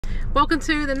Welcome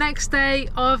to the next day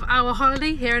of our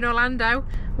holiday here in Orlando,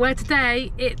 where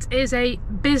today it is a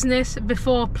business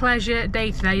before pleasure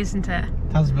day today, isn't it?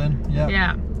 Has been, yeah.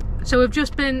 Yeah. So we've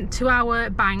just been to our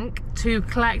bank to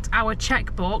collect our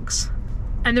checkbooks,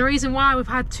 and the reason why we've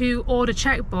had to order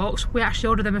checkbooks, we actually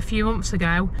ordered them a few months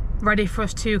ago, ready for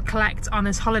us to collect on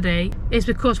this holiday, is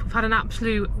because we've had an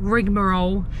absolute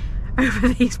rigmarole over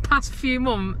these past few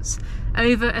months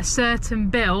over a certain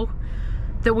bill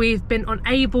that we've been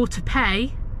unable to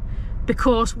pay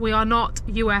because we are not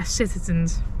US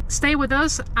citizens. Stay with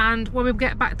us, and when we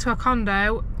get back to our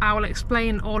condo, I will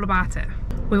explain all about it.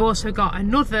 We've also got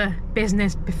another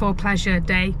business before pleasure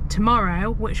day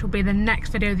tomorrow, which will be the next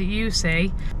video that you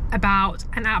see, about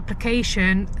an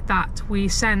application that we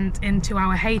sent into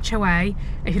our HOA.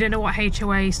 If you don't know what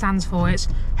HOA stands for, it's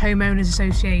Homeowners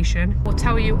Association. We'll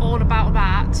tell you all about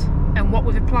that and what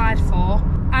we've applied for,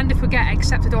 and if we get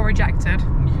accepted or rejected.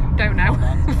 Don't know.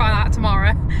 We'll find out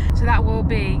tomorrow. So that will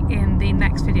be in the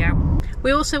next video.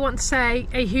 We also want to say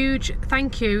a huge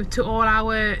thank you to all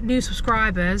our new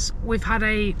subscribers. We've had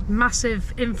a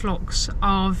massive influx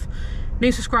of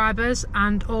new subscribers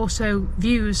and also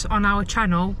views on our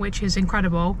channel, which is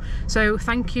incredible. So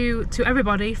thank you to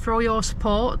everybody for all your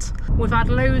support. We've had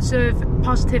loads of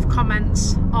positive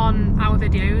comments on our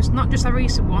videos, not just our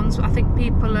recent ones, but I think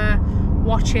people are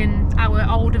watching our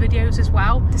older videos as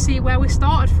well to see where we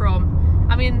started from.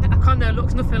 I mean, a condo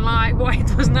looks nothing like what it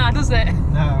does now, does it?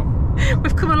 No.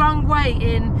 We've come a long way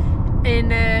in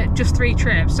just 3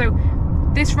 trips. So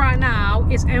this right now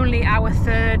is only our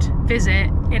 3rd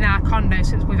visit in our condo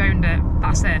since we've owned it.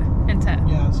 That's it, isn't it?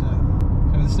 Yeah, that's it.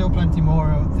 So there's still plenty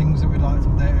more things that we'd like to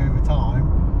update over time,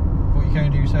 but you can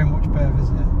only do so much per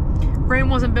visit. Rome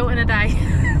wasn't built in a day.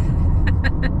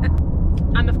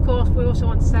 And of course, we also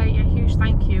want to say a huge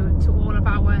thank you to all of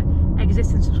our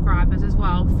existing subscribers as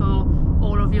well for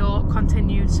all of your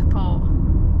continued support.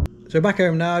 So back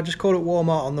home now, I just called at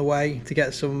Walmart on the way to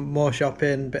get some more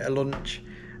shopping, bit of lunch.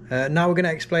 Now we're going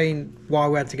to explain why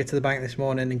we had to get to the bank this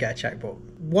morning and get a checkbook.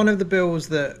 One of the bills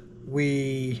that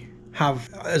we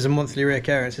have as a monthly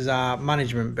reoccurrence is our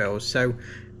management bills. So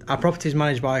our property is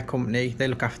managed by a company. They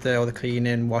look after all the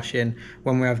cleaning, washing.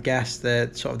 When we have guests,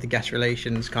 they're sort of the guest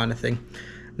relations kind of thing.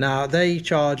 Now they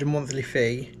charge a monthly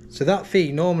fee. So that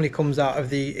fee normally comes out of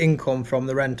the income from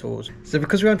the rentals. So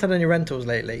because we haven't had any rentals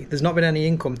lately, there's not been any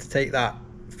income to take that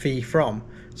fee from.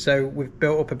 So we've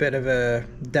built up a bit of a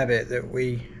debit that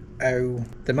we owe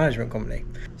the management company.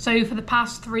 So for the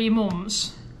past 3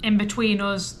 months, in between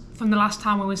us, from the last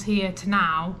time we was here to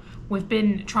now, we've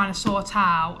been trying to sort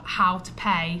out how to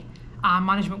pay our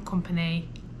management company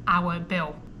our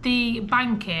bill. The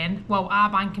banking, well, our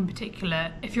bank in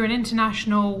particular, if you're an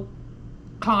international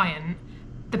client,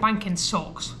 the banking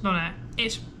sucks, doesn't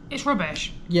it? It's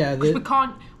rubbish. Yeah. We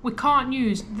can't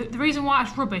use the reason why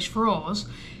it's rubbish for us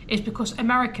is because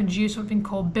Americans use something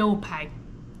called bill pay,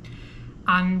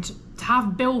 and to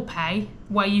have bill pay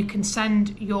where you can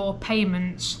send your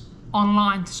payments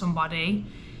online to somebody,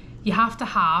 you have to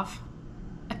have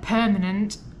a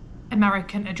permanent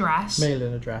American address,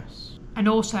 Mailing address, and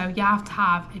also you have to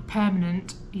have a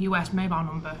permanent US mobile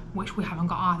number, which we haven't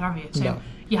got either, have you? So no.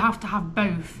 You have to have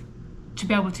both to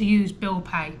be able to use bill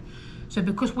pay. So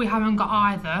because we haven't got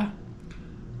either,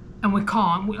 and we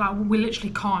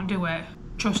literally can't do it.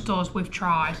 Trust us, we've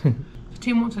tried.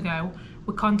 2 months ago,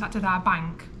 we contacted our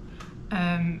bank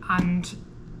and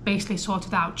basically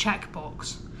sorted out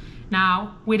checkbooks.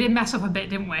 Now, we did mess up a bit,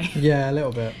 didn't we? Yeah, a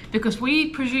little bit. Because we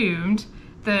presumed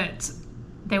that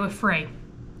they were free.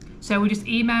 So we just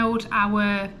emailed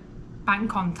our bank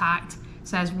contact,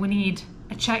 says we need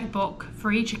a checkbook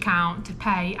for each account to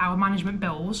pay our management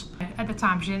bills. At the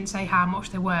time, she didn't say how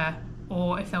much they were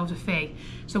or if there was a fee.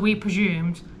 So we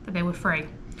presumed that they were free.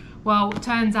 Well, it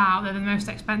turns out they're the most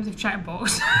expensive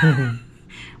checkbooks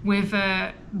we've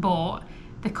bought.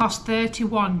 They cost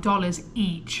 $31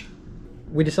 each.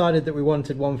 We decided that we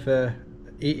wanted one for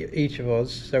each of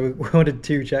us, so we ordered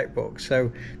 2 checkbooks, so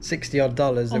 $60 odd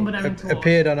that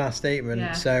appeared on our statement.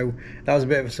 Yeah. So that was a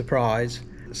bit of a surprise.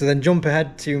 So then jump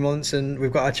ahead 2 months and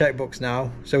we've got our checkbooks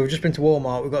now. So we've just been to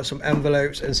Walmart, we've got some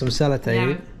envelopes and some sellotape. Yeah,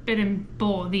 we've been and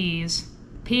bought these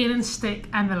peel and stick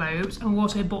envelopes, and we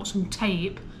also bought some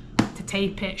tape to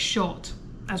tape it shut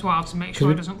as well to make sure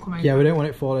it doesn't come over. Yeah, we don't want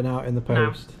it falling out in the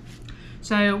post. No.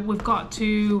 So we've got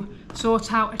to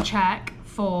sort out a check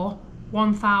for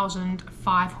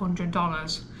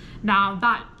 $1,500. Now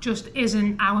that just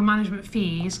isn't our management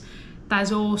fees.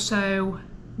 There's also,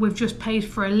 we've just paid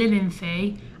for a linen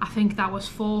fee. I think that was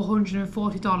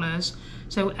 $440.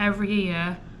 So every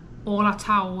year all our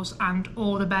towels and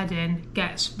all the bedding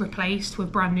gets replaced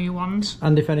with brand new ones.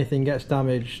 And if anything gets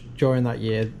damaged during that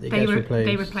year, it gets replaced.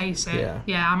 They replace it.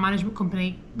 Yeah, our management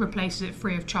company replaces it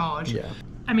free of charge. Yeah.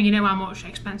 I mean, you know how much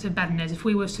expensive bedding is. If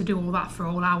we was to do all that for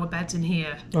all our beds in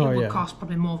here, it would cost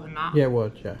probably more than that. Yeah, it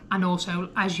would, yeah. And also,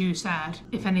 as you said,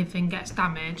 if anything gets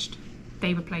damaged,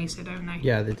 they replace it, don't they?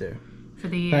 Yeah, they do. For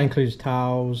the year. That includes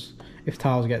towels. If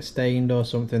towels get stained or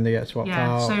something, they get swapped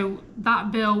out. Yeah, so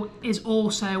that bill is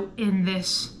also in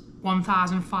this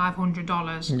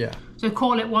 $1,500. Yeah. So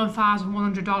call it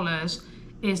 $1,100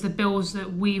 is the bills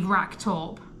that we've racked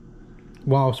up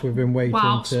whilst we've been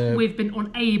waiting we've been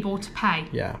unable to pay.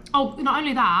 Yeah. Oh, not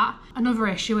only that, another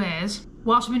issue is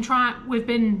whilst we've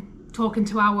been talking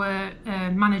to our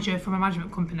manager from a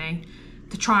management company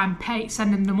to try and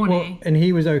send them the money. Well, and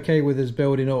he was okay with us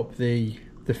building up the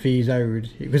fees owed,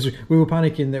 because we were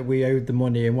panicking that we owed the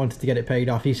money and wanted to get it paid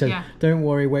off. He said, don't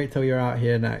worry, wait till you're out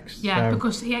here next. Yeah, so.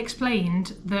 Because he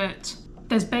explained that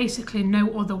there's basically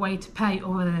no other way to pay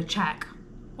other than a cheque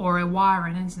or a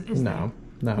wiring, isn't there?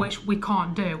 No. Which we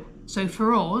can't do. So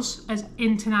for us, as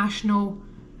international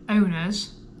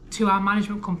owners to our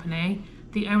management company,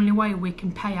 the only way we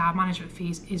can pay our management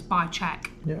fees is by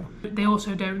cheque. Yeah. They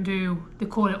also don't they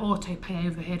call it auto pay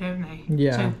over here, don't they?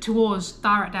 Yeah. So to us,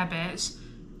 direct debits,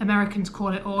 Americans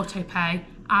call it auto pay.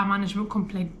 Our management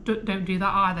company don't do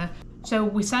that either. So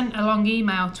we sent a long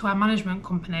email to our management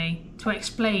company to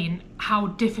explain how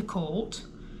difficult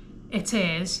it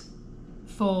is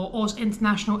for us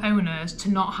international owners to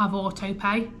not have auto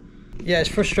pay. Yeah, it's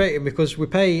frustrating because we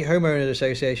pay homeowners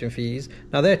association fees.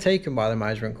 Now they're taken by the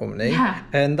management company,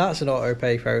 and that's an auto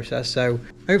pay process. So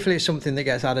hopefully it's something that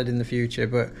gets added in the future.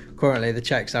 But currently the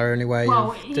check's our only way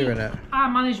of doing it. Our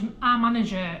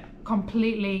manager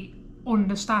completely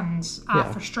understands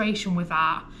our frustration with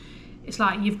that. It's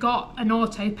like you've got an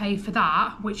auto pay for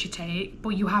that, which you take,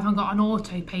 but you haven't got an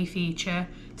auto pay feature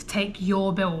to take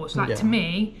your bills. Like to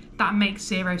me, that makes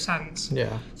zero sense.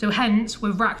 Yeah. So hence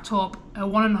we've racked up a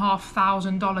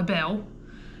 $1,500 bill.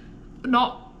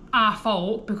 Not our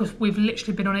fault because we've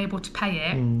literally been unable to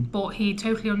pay it, but he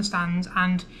totally understands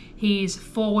and he's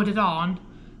forwarded on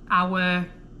our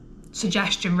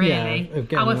suggestion really,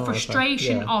 our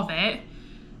frustration of it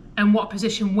and what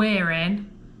position we're in,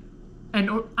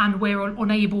 and we're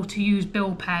unable to use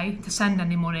bill pay to send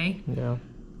any money. Yeah.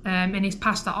 And he's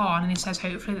passed that on, and he says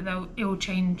hopefully that it will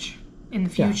change in the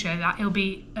future. That it'll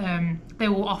be they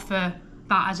will offer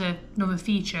that as another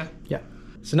feature. Yeah.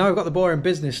 So now we've got the boring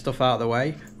business stuff out of the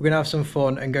way, we're gonna have some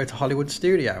fun and go to Hollywood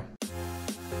Studio.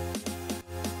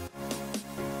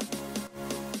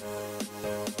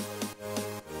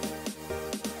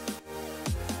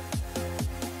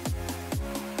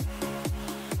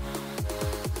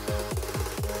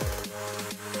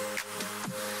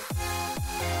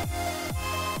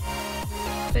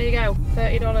 There you go,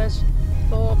 $30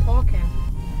 for parking.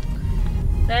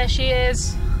 There she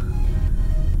is,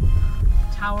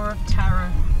 Tower of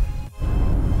Terror.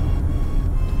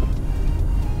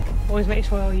 Always make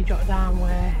sure you jot down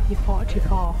where you parked your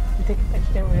car and take a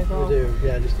picture, don't we, as well? We do,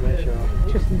 yeah, just to make sure.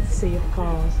 Just to see of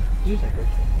cars. Did you take a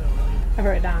picture? I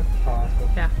wrote it down. Oh, that's good.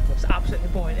 Yeah, it's absolutely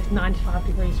boiling. It's 95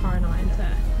 degrees Fahrenheit, isn't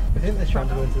it? I think they're trying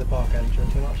to go into the park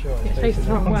entrance, we're not sure. It's facing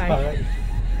the wrong way.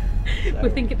 We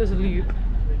think it does a loop.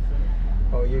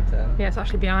 Oh, U-turn? Yeah, it's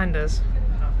actually behind us.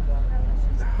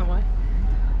 That way.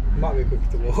 Might be quicker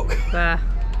to walk. There.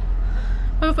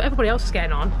 Well, everybody else is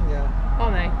getting on. Yeah.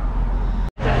 Aren't they?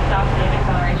 Stop and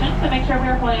acceleration, so make sure we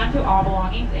are holding on to all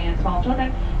belongings and small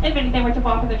children. If anything were to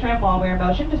fall from the tram while we're in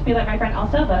motion, just be like my friend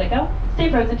Elsa, let it go. Stay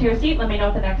frozen to your seat, let me know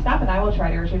at the next stop, and I will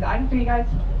try to retrieve the item for you guys.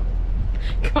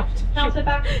 God. Now sit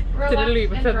back, relax,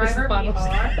 and driver, we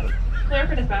are clear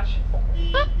for dispatch.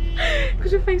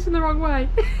 Because you're facing the wrong way.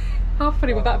 How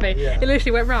funny would that be? Yeah. It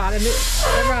literally went round and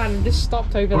just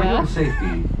stopped over For there. your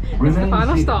safety, It's the remain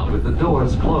final seated stop. with the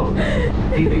doors closed,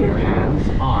 keeping your hands,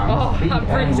 arms, feet, that and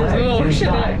brings us legs more,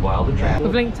 shouldn't inside it? while the We've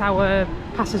traffic. linked our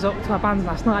passes up to our bands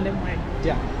last night, didn't we?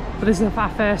 Yeah. But this is our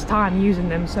first time using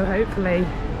them, so hopefully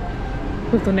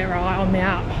we've done it right on the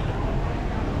app.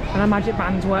 And our magic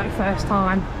bands work first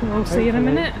time. We'll see in a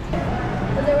minute.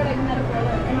 But they were like medical,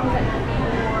 and I was like,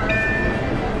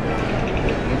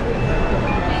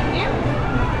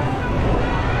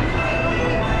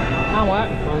 That'll work.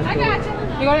 I got you.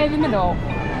 You got it in the middle?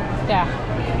 Yeah.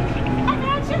 I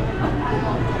got you.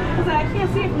 Because I can't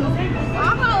see it from the table.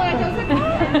 I'm all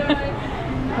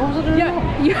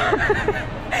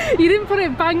like, You didn't put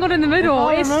it bang on in the middle.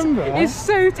 I remember. It's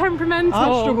so temperamental.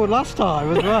 I struggled last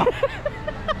time as well.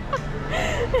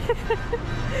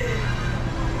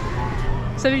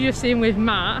 So you've just seen with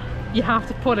Matt, you have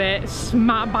to put it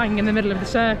smack bang in the middle of the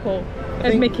circle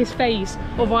of Mickey's face,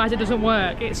 otherwise it doesn't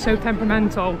work. It's so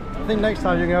temperamental. I think next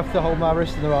time you're going to have to hold my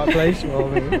wrist in the right place for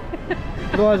me.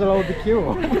 Otherwise I'll hold the queue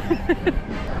up.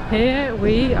 Here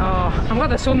we are. I'm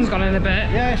glad the sun's gone in a bit.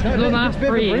 Yeah, it's not a nice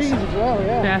breeze as well,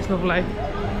 yeah. Yeah, it's lovely.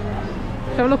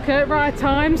 So look at ride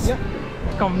times. Yep.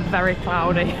 It's gone very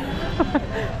cloudy.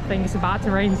 I think it's about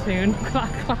to rain soon. That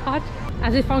cloud.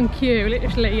 As if on cue,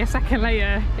 literally a second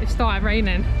later, it started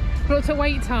raining. Looked at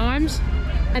wait times,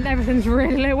 and everything's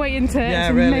really low waiting to. Yeah,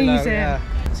 it's really amazing. low, yeah.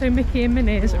 So Mickey and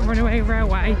Minnie's Runaway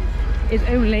Railway is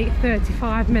only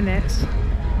 35 minutes.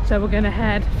 So we're going to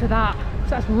head for that. So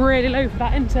that's really low for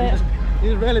that, isn't it?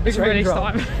 It's really big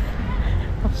raindrop.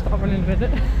 I'll start running with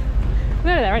it.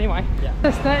 We're there anyway. Yeah.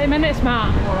 It's 30 minutes,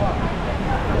 Matt.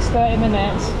 It's 30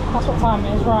 minutes. That's what time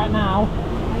it is right now.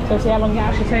 So see how long it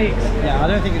actually takes. Yeah, I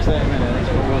don't think it's 30 minutes,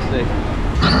 but we'll see.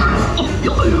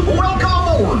 Welcome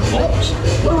aboard, folks.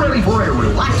 We're ready for a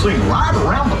relaxing ride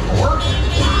around the park.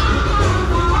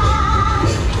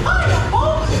 Hi,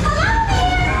 folks. Hello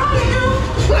there. How you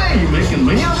doing? Hey, Mick and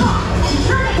Minnie.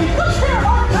 You're in good there,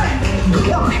 aren't they?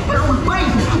 Gosh, bear with me.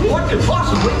 What could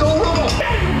possibly go wrong?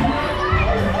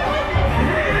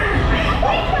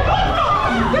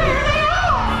 There they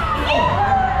are. Oh,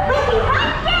 we'll be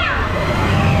right down.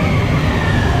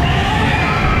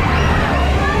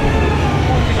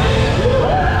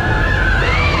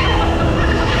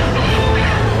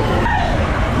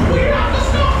 We have to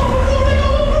stop them before they go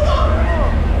over the...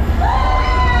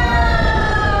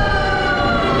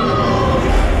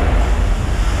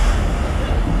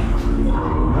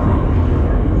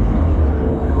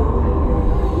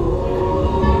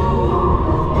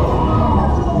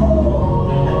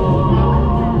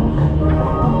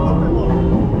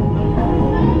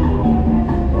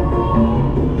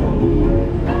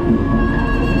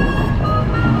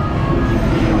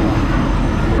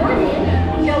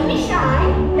 Don't be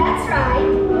shy. That's right.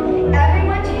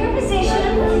 Everyone to your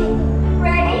position.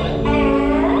 Ready?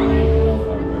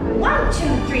 And 1, 2,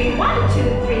 3. 1, 2, 3.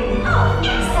 Oh,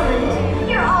 excellent.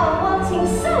 You're all waltzing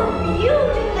so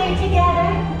beautifully together.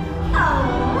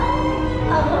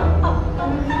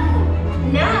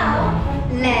 Now,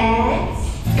 let's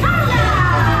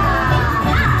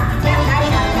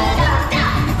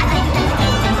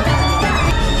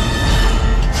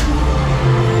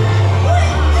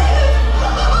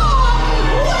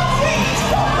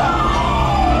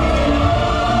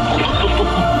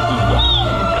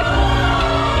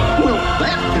Well,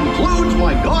 that concludes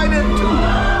my guided tour.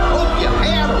 Hope you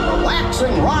had a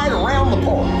relaxing ride around the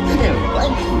park. And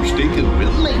thanks for sticking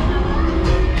with me.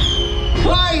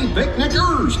 Hey,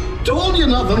 picnickers! Told you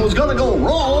nothing was gonna go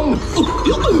wrong.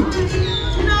 Nothing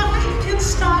can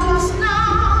stop us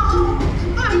now.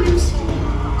 I'm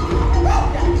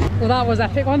Well, that was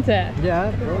epic, wasn't it?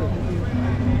 Yeah.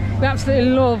 We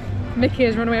absolutely love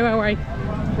Mickey's Runaway Railway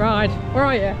ride. Where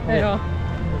are you? There you are.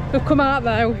 We've come out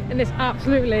though, and it's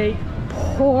absolutely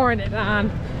pouring it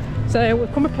down. So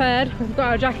we've come prepared. We've got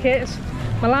our jackets.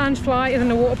 My lounge flight is in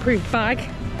a waterproof bag.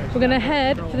 We're gonna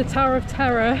head for the Tower of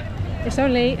Terror. It's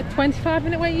only a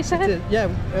 25-minute wait, you said? Yeah,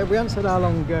 we haven't said how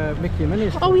long Mickey and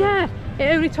Minnie's took. Oh yeah,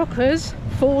 it only took us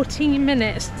 14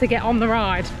 minutes to get on the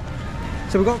ride.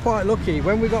 So we got quite lucky.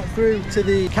 When we got through to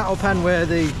the cattle pen where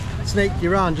they snake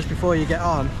you around just before you get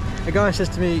on, a guy says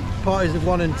to me, parties of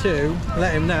 1 and 2,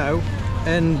 let him know,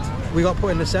 and we got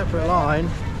put in a separate line,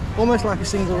 almost like a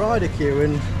single rider queue,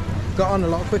 and got on a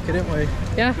lot quicker, didn't we?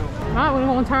 Yeah. Right, we're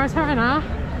on Tower of Terror now.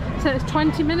 So it's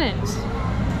 20 minutes. So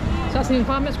that's even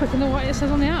 5 minutes quicker than what it says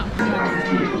on the app.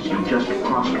 You just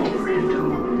crossed over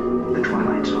into the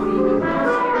Twilight Zone.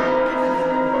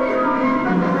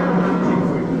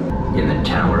 In the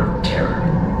Tower of Terror.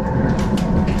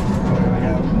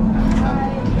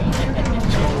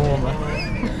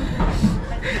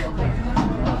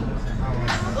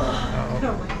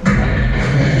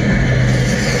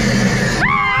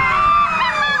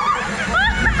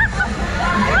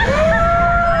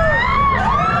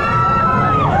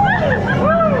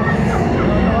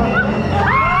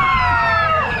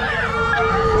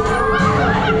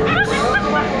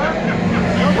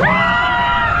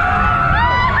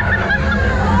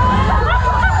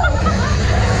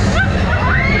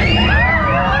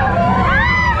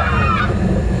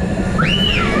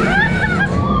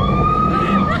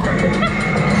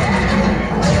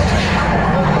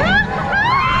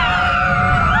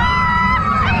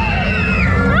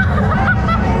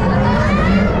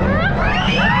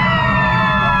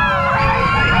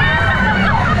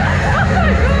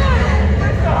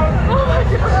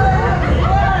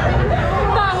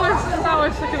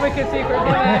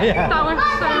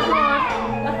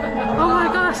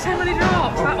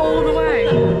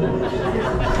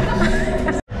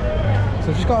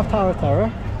 Tower of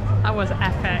Terror. That was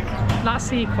epic. That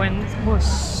sequence was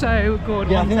so good.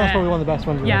 Yeah, I think that's probably one of the best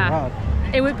ones we've ever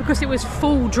had. It was because it was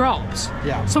full drops.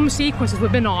 Yeah. Some sequences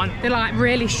we've been on, they're like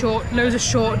really short, loads of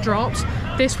short drops.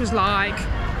 This was like,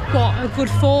 what, a good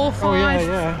 4 or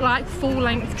 5 like full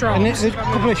length drops. And there's a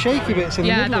couple of shaky bits in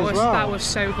the middle as well. That was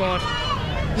so good.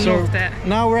 So loved it.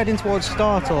 Now we're heading towards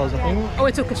Star Tours, I think. Oh,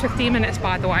 it took us 15 minutes,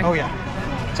 by the way. Oh yeah.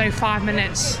 So 5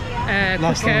 minutes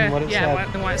Less quicker. than what it said.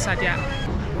 Than what it said, yeah.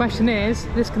 Question is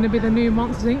this going to be the new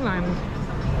Monsters Inc. land?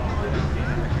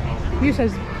 You say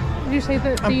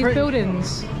that these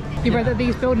buildings, you read that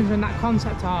these buildings are in that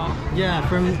concept art? Yeah,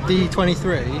 from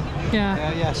D23.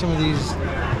 Yeah. Yeah, some of these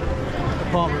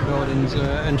apartment buildings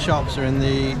and shops are in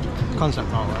the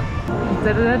concept artwork.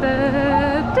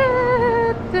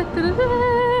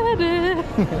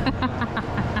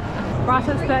 Right,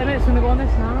 so it's 30 minutes, we're going to go on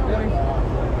this now, aren't we?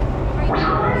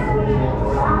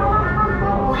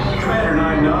 Commander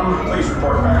 9 Numb, please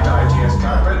report back to ITS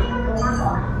cockpit.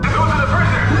 Those are the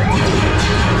prisoners!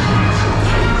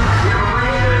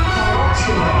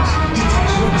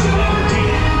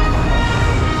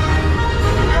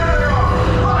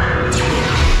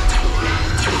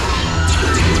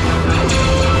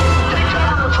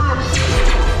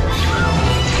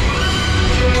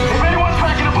 If anyone's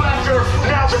cracking a blaster,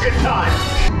 now's a good time.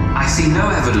 I see no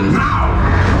evidence. Now!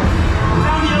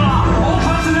 Sound the alarm! All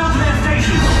personnel to their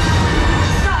stations!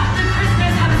 Sir, the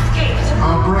prisoners have escaped.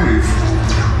 Brave,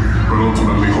 but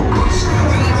ultimately hopeless.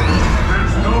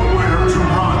 There's nowhere to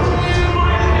run.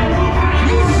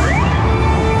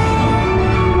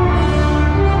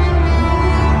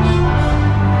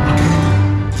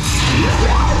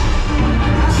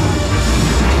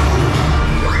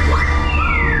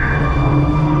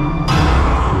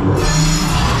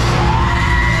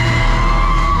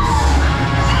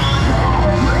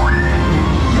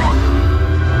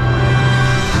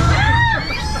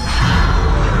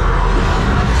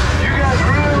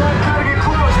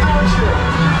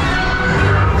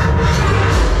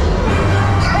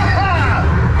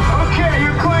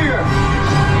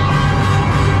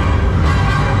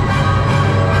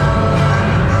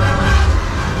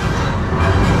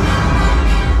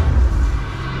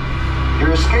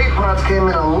 Came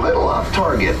in a little off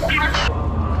target.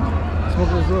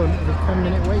 Smuggler's Run is a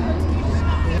 10-minute wait.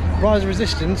 Rise of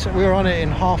Resistance, we were on it in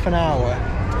half an hour.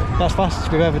 That's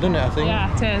fastest we've ever done it, I think.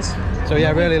 Yeah, it is. So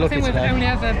yeah, really lucky today. I think we've only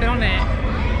ever been on it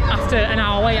after an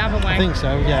hour wait, haven't we? I think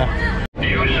so, yeah.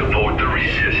 You support the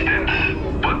resistance,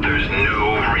 but there's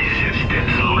no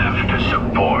resistance left to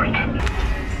support.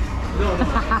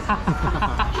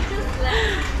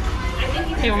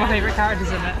 He's one of my favourite characters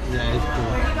in it. Yeah, it's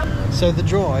cool. So the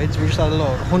droids, we just had a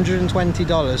look,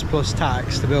 $120 plus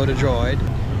tax to build a droid.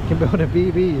 You can build a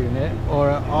BB unit or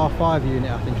an R5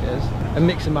 unit, I think it is, and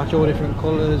mix and match all different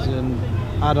colours and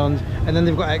add-ons. And then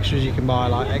they've got extras you can buy,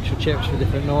 like extra chips for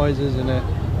different noises and a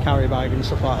carry bag and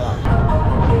stuff like that.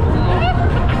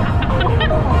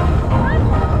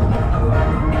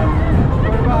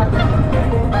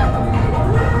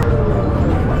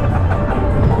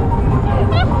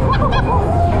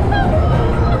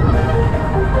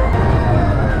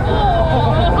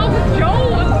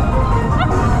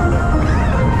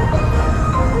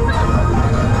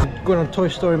 Going on Toy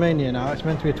Story Mania now. It's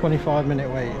meant to be a 25-minute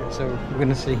wait, so we're going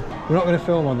to see. We're not going to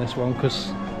film on this one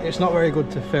because it's not very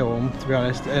good to film, to be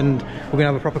honest, and we're going to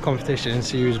have a proper competition and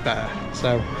see who's better,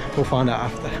 so we'll find out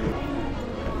after.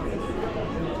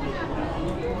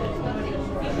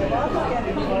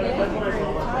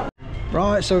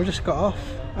 Right, so we've just got off.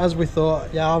 As we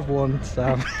thought, yeah, I've won,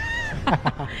 so...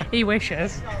 He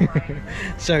wishes.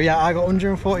 So yeah, I got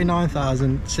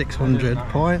 149,600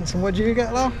 points, and what did you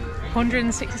get, Lau?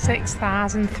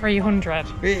 166,300.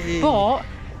 But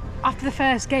after the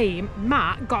first game,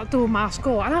 Matt got double my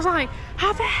score, and I was like,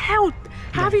 "How the hell?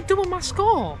 How have you doubled my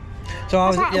score?" So I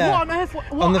was like, yeah. "What on earth?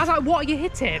 What?" I was like, "What are you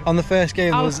hitting?" On the first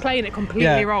game, I was playing it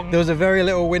completely wrong. There was a very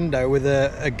little window with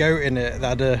a goat in it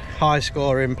that had a high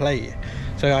score in plate,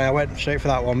 so I went straight for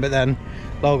that one. But then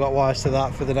Lowell got wise to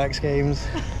that for the next games.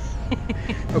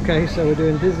 Okay, so we're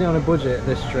doing Disney on a budget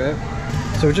this trip.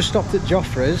 So we just stopped at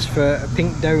Joffre's for a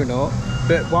pink donut,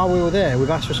 but while we were there,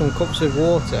 we've asked for some cups of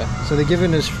water. So they're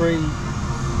giving us free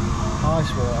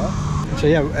ice water. So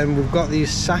yeah, and we've got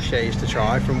these sachets to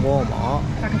try from Walmart.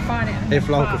 If I can find it. If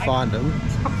Lowell can find them.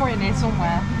 I'll put it in here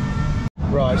somewhere.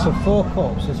 Right, so 4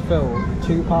 cups has filled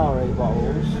 2 Powerade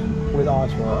bottles with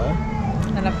ice water.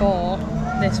 And I bought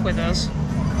this with us.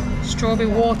 Strawberry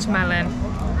watermelon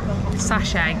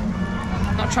sachet.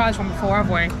 Not tried this one before,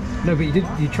 have we? No, but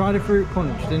you tried a fruit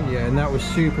punch, didn't you? And that was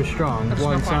super strong, That's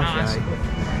one not quite sachet.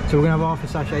 nice. So we're gonna have half a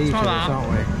sachet each of us, aren't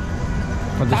we?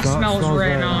 That smells really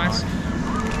very nice.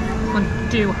 I'll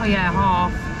do, yeah,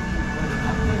 half.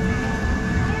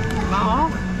 That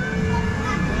half?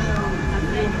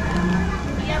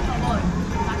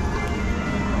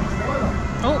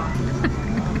 Oh.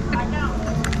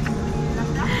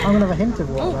 I'm gonna have a hint of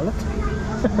watermelon.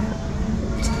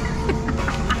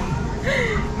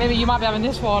 Maybe you might be having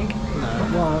this one. No,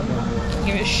 well, no.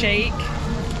 Give it a shake.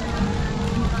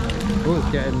 Oh,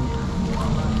 it's getting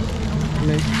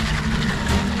meat.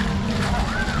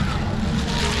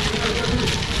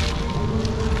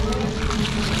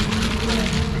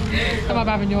 I might be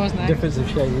having yours now. Difference of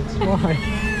shades. Why?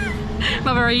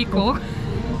 Not very equal.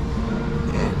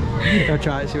 I'll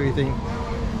try it, see what you think.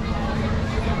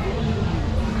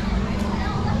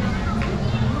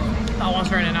 That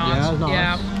one's really nice. Yeah, that's nice.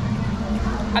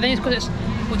 Yeah. I think it's because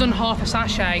we've done half a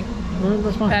sachet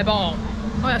That's fine. per bottle.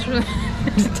 Oh, that's really.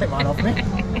 Take mine off me.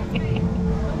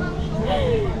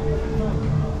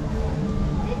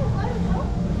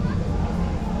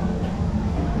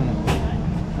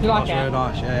 You like That's it? really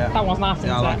nice, yeah. That one's nice,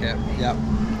 Yeah, I like it. Yeah.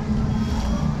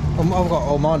 I've got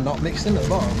all mine not mixed in at the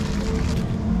bottom.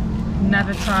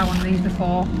 Never tried one of these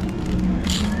before.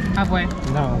 Have we?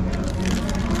 No.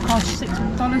 Cost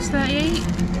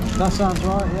 $6.38. That sounds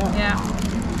right, yeah. Yeah.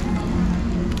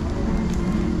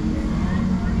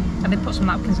 I did put some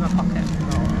napkins in my pocket.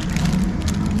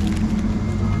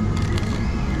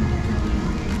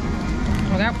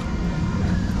 There we go.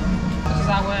 This is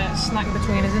our snack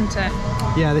between us, isn't it?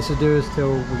 Yeah, this will do us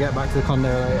till we get back to the condo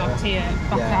later. Back to you.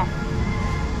 Back Yeah. up.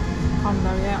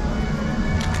 Condo, yeah.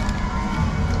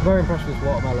 Very impressed with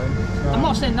watermelon. I'm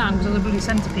not sitting down because of the bloody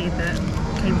centipede that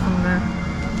came from the...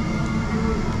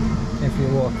 If you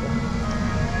water.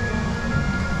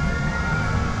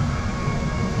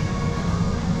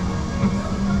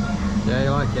 Yeah, you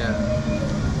like it?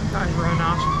 That is really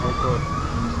nice. Oh, good.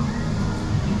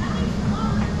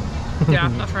 Yeah,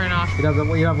 that's very nice. You'd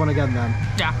have one again then?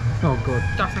 Yeah, Oh, good.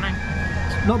 definitely.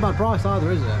 Not bad price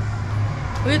either, is it?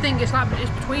 We think it's like, it's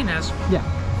between us. Yeah.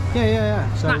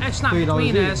 Yeah. So It's not $3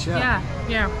 between each, us. Yeah.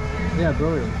 Yeah,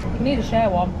 brilliant. We need to share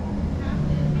one.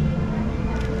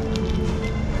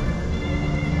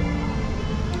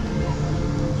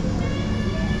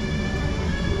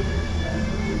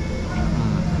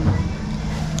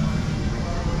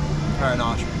 Very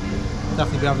nice.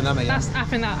 Definitely be having them again. I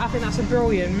think that's a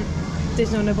brilliant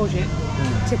Disney on a budget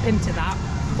tip into that.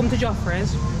 Come to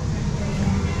Joffrey's,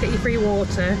 get your free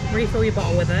water, refill your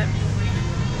bottle with it,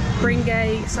 bring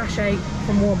a sachet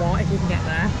from Walmart if you can get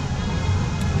there.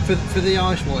 For the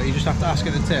ice water, you just have to ask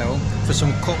at the till for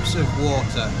some cups of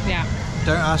water. Yeah.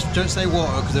 Don't say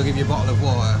water because they'll give you a bottle of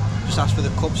water. Just ask for the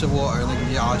cups of water and they'll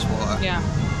give you ice water. Yeah.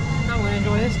 I'm going to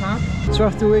enjoy this now. So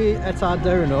after we ate our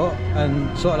donut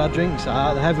and sorted our drinks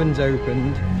out, the heavens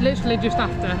opened. Literally just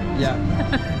after.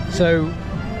 Yeah. So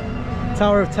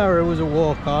Tower of Terror was a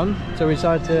walk on, so we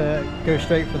decided to go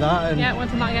straight for that. And Yeah,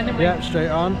 went on that again, didn't we? yeah, straight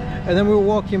on. And then we were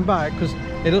walking back because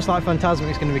it looks like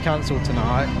Fantasmic's going to be cancelled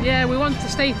tonight. Yeah, we wanted to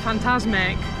stay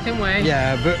Fantasmic, didn't we?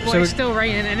 Yeah, but Well, so it's still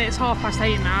raining and it's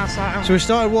 8:30 now, So we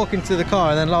started walking to the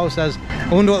car and then Lowell says,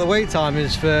 I wonder what the wait time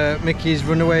is for Mickey's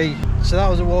Runaway. So that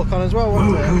was a walk on as well,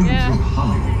 wasn't it?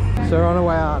 Yeah. So we're on our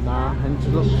way out now and it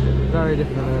looks very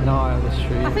different than the night of the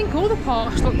street. I think all the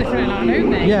parks look different now, don't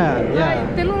they? Yeah.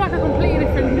 Like, they look like a completely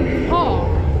different park.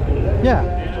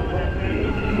 Yeah.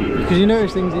 Because you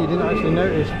notice things that you didn't actually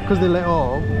notice because they lit up.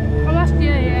 Oh, that's,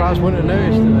 yeah. Perhaps wouldn't have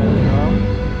noticed them earlier.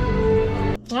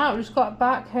 Right, we just got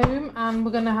back home and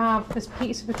we're going to have this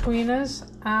pizza between us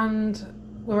and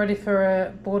we're ready for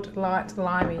a Bud Light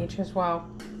Lime each as well.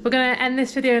 We're going to end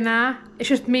this video now. It's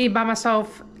just me by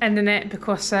myself ending it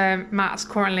because Matt's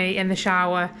currently in the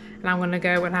shower and I'm going to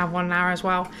go and have one now as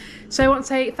well. So I want to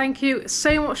say thank you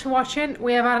so much for watching.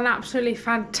 We have had an absolutely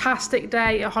fantastic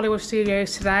day at Hollywood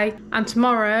Studios today, and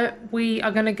tomorrow we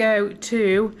are going to go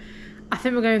to, I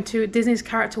think we're going to Disney's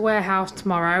Character Warehouse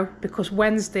tomorrow because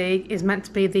Wednesday is meant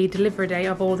to be the delivery day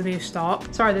of all the new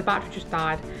stock. Sorry, the battery just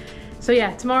died. So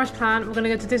yeah, tomorrow's plan, we're going to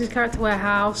go to Disney's Character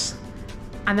Warehouse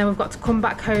and then we've got to come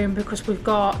back home because we've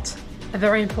got a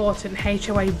very important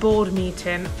HOA board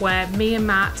meeting where me and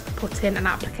Matt put in an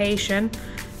application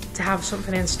to have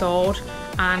something installed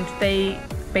and they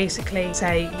basically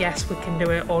say yes we can do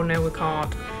it or no we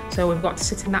can't. So we've got to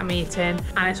sit in that meeting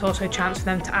and it's also a chance for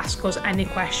them to ask us any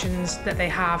questions that they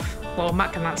have. Well,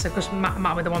 Matt can answer because Matt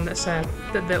will be the one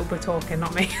that'll be talking,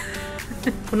 not me.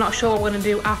 We're not sure what we're going to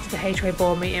do after the HOA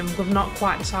board meeting. We've not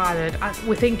quite decided.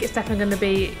 We think it's definitely going to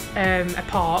be a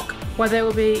park. Whether it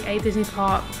will be a Disney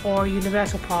park or a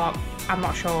Universal park, I'm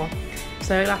not sure.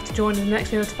 So you'll have to join in the next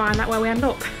video to find out where we end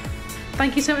up.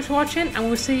 Thank you so much for watching, and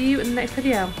we'll see you in the next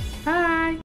video. Bye!